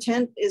statement of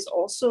intent is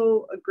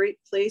also a great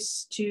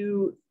place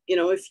to,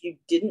 if you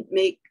didn't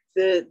make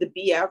the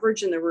B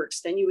average and there were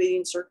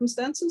extenuating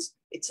circumstances,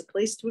 it's a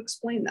place to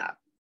explain that,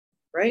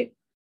 right?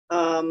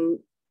 So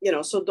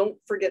don't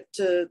forget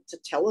to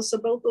tell us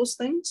about those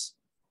things.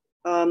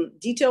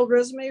 Detailed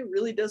resume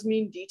really does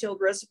mean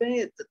detailed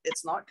resume.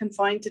 It's not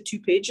confined to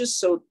 2 pages.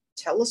 So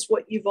tell us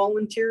what you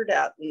volunteered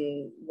at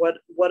and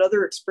what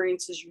other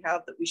experiences you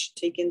have that we should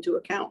take into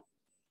account.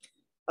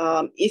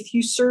 If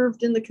you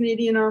served in the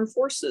Canadian Armed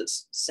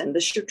Forces, send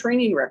us your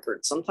training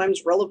record.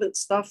 Sometimes relevant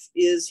stuff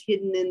is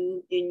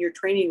hidden in your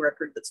training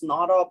record that's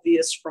not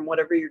obvious from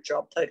whatever your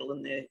job title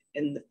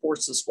in the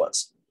forces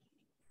was.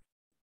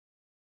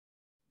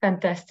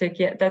 Fantastic.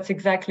 Yeah, that's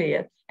exactly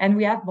it. And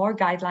we have more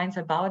guidelines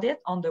about it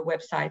on the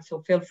website.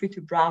 So feel free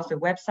to browse the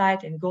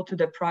website and go to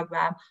the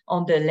program.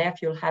 On the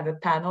left, you'll have a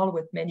panel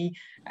with many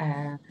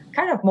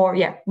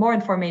more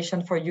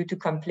information for you to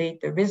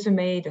complete the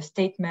resume, the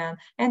statement,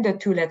 and the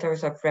 2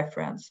 letters of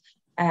reference.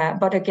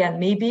 But again,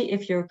 maybe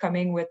if you're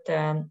coming with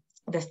the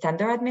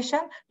standard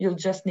admission, you'll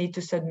just need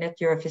to submit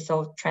your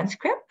official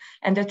transcript.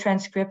 And the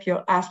transcript,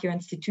 you'll ask your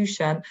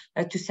institution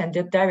to send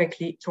it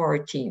directly to our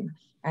team,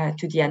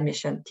 to the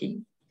admission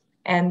team.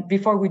 And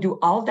before we do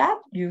all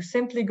that, you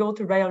simply go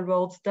to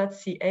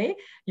railroads.ca,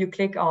 you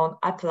click on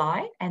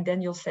apply, and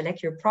then you'll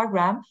select your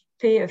program,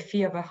 pay a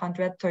fee of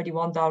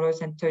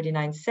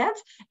 $131.39,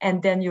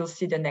 and then you'll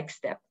see the next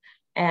step.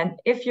 And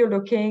if you're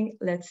looking,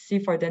 let's see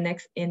for the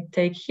next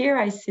intake here,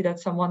 I see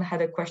that someone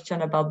had a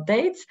question about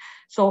dates.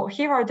 So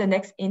here are the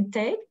next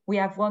intake. We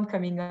have one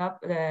coming up.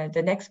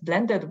 The next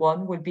blended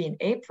one will be in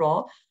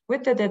April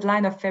with the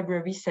deadline of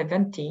February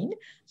 17.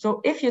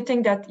 So if you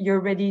think that you're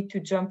ready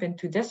to jump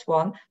into this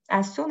one,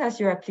 as soon as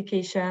your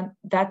application,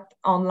 that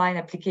online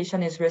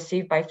application is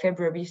received by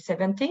February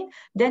 17,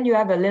 then you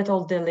have a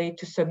little delay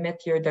to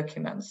submit your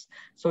documents.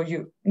 So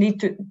you need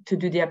to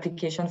do the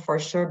application for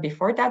sure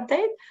before that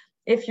date.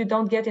 If you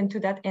don't get into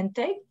that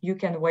intake, you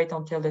can wait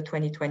until the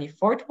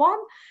 2024 one.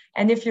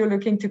 And if you're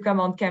looking to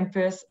come on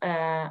campus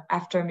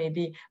after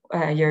maybe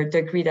your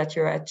degree that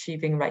you're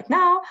achieving right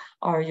now,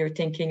 or you're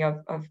thinking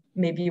of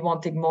maybe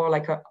wanting more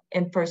like an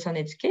in-person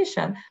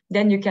education,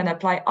 then you can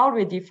apply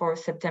already for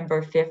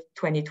September 5th,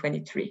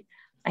 2023.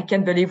 I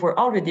can't believe we're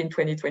already in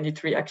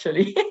 2023,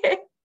 actually.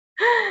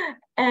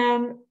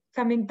 And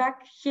coming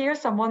back here,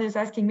 someone is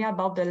asking me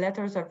about the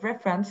letters of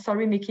reference.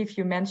 Sorry, Mickie, if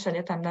you mentioned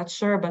it, I'm not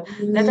sure, but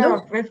letter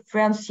of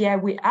reference, yeah,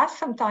 we ask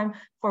sometimes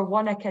for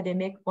one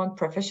academic, one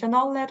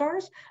professional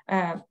letters.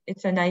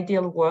 It's an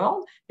ideal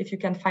world if you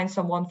can find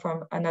someone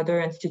from another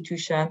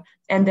institution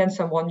and then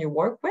someone you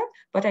work with,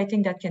 but I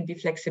think that can be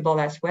flexible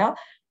as well,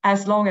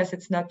 as long as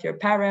it's not your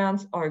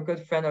parents or a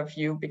good friend of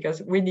you, because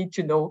we need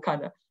to know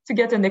to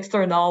get an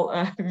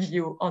external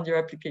view on your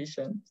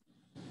application.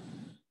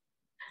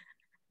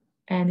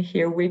 And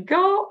here we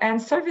go. And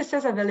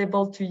services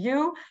available to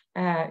you.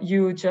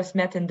 You just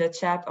met in the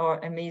chat our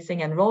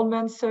amazing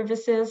enrollment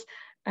services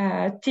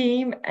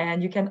team,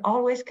 and you can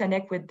always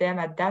connect with them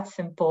at that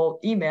simple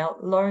email,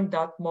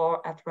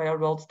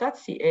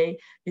 learn.more@railroads.ca.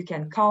 You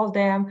can call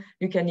them.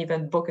 You can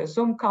even book a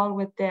Zoom call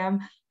with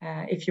them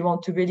if you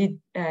want to really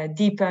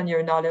deepen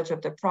your knowledge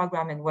of the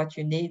program and what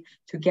you need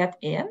to get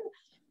in.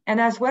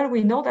 And as well,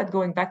 we know that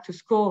going back to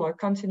school or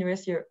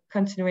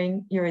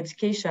continuing your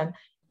education,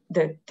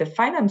 the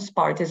finance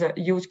part is a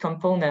huge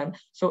component.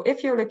 So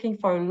if you're looking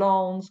for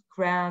loans,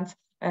 grants,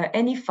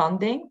 any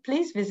funding,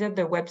 please visit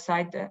the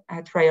website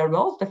at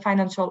Railroads, the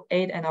Financial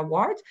Aid and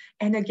Awards.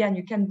 And again,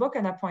 you can book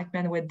an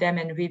appointment with them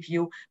and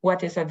review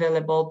what is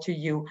available to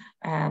you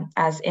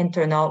as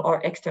internal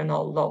or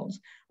external loans.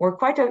 We're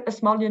quite a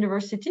small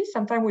university.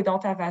 Sometimes we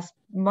don't have as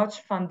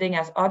much funding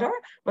as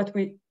others, but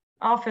we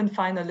often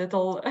find a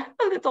little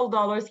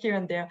dollars here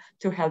and there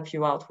to help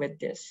you out with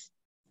this.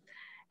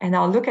 And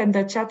I'll look at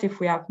the chat if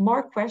we have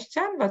more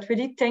questions, but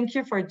really thank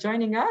you for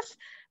joining us.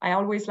 I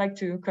always like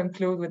to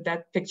conclude with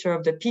that picture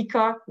of the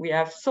peacock. We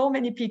have so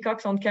many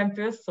peacocks on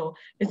campus, so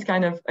it's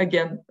kind of,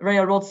 again,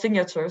 Railroad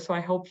signature. So I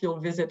hope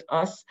you'll visit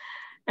us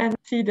and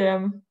see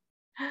them.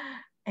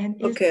 And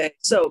okay,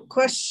 so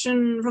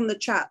question from the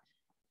chat.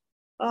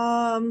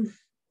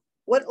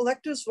 What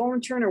electives,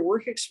 volunteering, or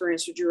work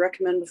experience would you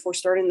recommend before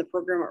starting the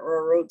program at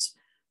Railroads?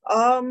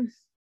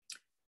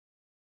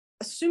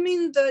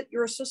 assuming that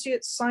your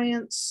associate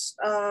science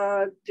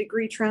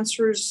degree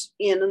transfers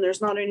in and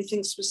there's not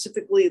anything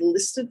specifically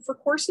listed for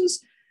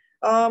courses,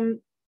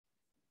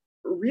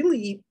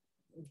 really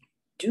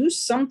do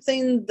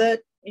something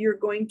that you're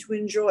going to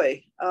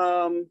enjoy.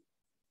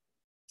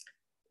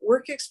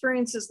 Work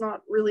experience is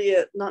not really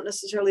not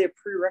necessarily a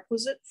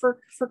prerequisite for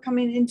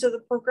coming into the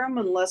program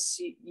unless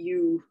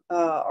you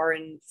are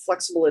in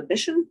flexible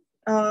admission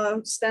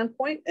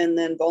standpoint, and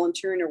then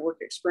volunteering or work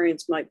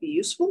experience might be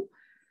useful.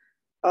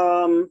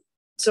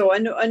 So I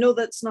know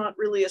that's not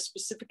really a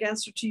specific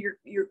answer to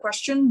your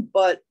question,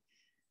 but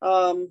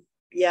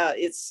yeah,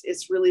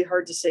 it's really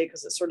hard to say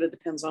because it sort of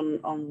depends on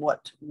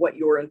what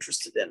you're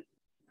interested in.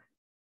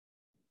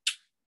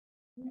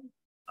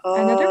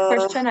 Another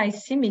question I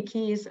see,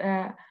 Mickie, is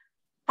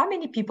how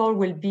many people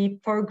will be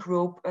per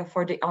group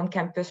for the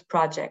on-campus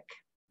project?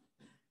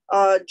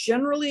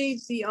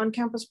 Generally, the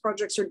on-campus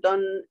projects are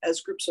done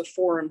as groups of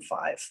 4 and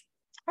 5.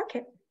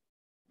 Okay.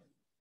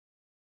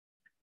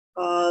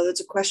 That's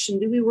a question.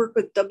 Do we work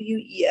with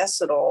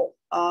WES at all?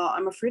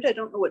 I'm afraid I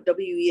don't know what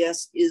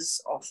WES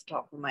is off the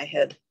top of my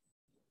head.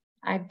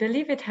 I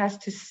believe it has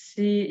to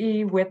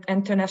see with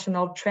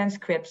international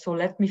transcripts. So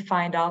let me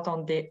find out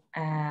on the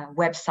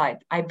website.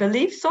 I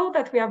believe so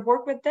that we have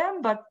worked with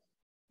them, but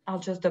I'll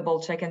just double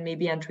check, and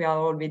maybe Andrea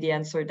already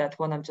answered that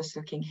one. I'm just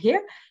looking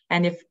here.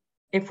 And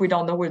if we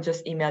don't know, we'll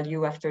just email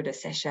you after the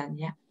session.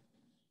 Yeah.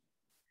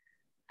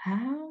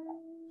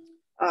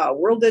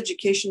 World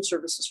Education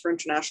Services for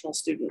International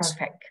Students.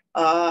 Perfect.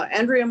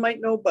 Andrea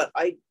might know, but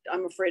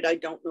I'm afraid I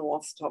don't know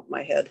off the top of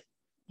my head.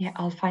 Yeah,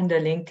 I'll find the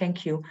link.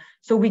 Thank you.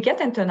 So we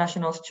get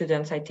international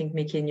students, I think,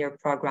 Mickie, in your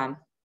program.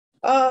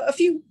 A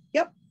few,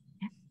 yep.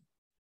 Yeah.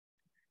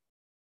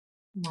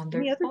 Wonderful.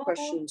 Any other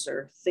questions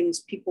or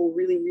things people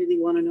really, really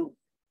want to know?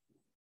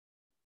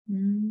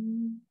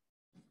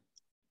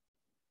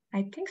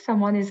 I think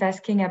someone is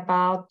asking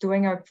about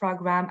doing our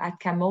program at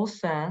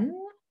Camosun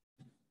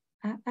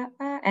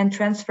and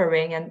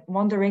transferring, and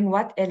wondering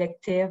what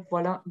elective,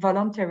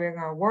 volunteering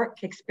or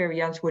work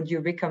experience would you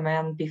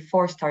recommend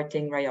before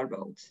starting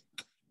Railroads?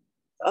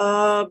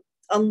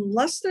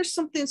 Unless there's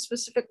something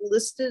specific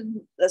listed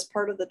as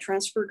part of the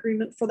transfer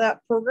agreement for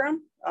that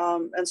program.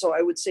 And so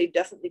I would say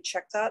definitely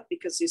check that,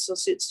 because the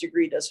associate's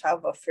degree does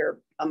have a fair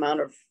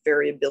amount of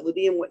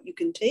variability in what you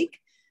can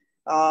take.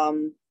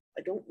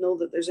 I don't know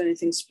that there's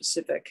anything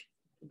specific,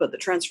 but the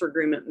transfer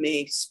agreement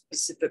may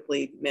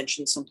specifically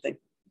mention something.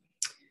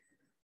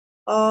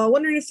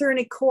 Wondering if there are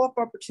any co-op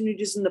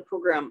opportunities in the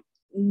program.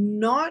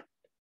 Not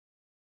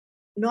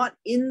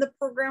in the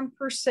program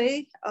per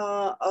se,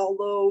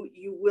 although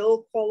you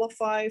will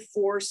qualify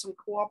for some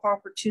co-op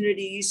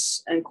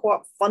opportunities and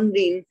co-op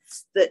funding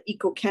that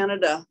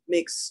Eco-Canada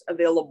makes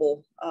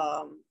available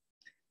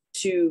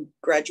to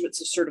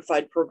graduates of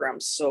certified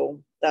programs.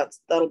 So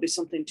that'll be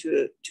something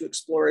to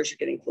explore as you're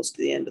getting close to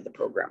the end of the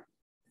program.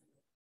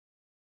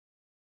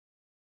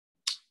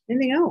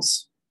 Anything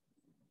else?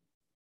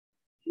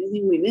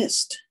 Anything we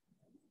missed?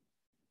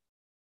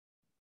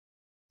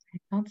 I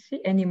don't see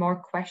any more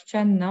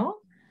questions, no.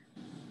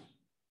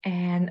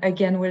 And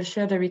again, we'll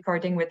share the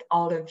recording with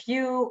all of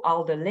you,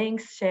 all the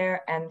links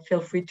share, and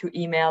feel free to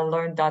email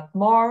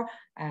learn.more.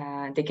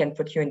 They can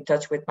put you in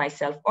touch with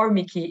myself or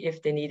Mickie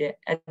if they need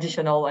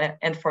additional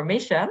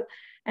information.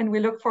 And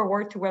we look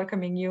forward to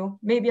welcoming you,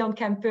 maybe on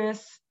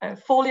campus,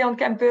 fully on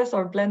campus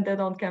or blended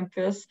on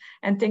campus.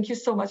 And thank you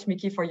so much,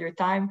 Mickie, for your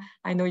time.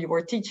 I know you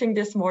were teaching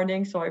this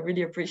morning, so I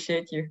really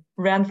appreciate you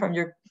ran from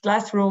your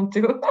classroom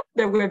to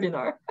the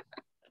webinar.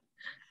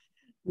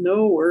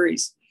 No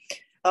worries.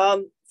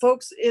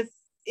 Folks,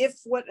 if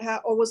what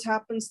always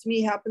happens to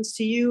me happens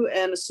to you,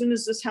 and as soon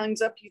as this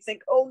hangs up, you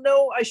think, oh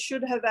no, I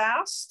should have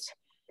asked,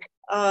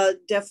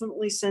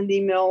 definitely send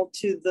email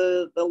to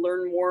the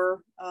Learn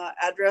More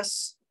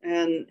address,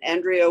 and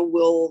Andrea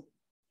will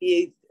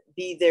be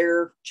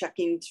there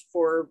checking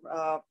for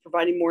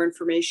providing more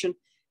information.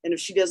 And if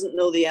she doesn't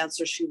know the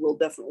answer, she will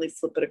definitely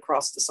flip it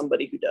across to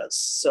somebody who does.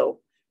 So.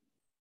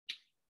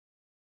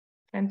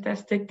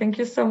 Fantastic. Thank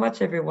you so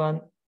much,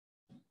 everyone.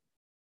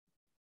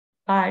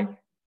 Bye.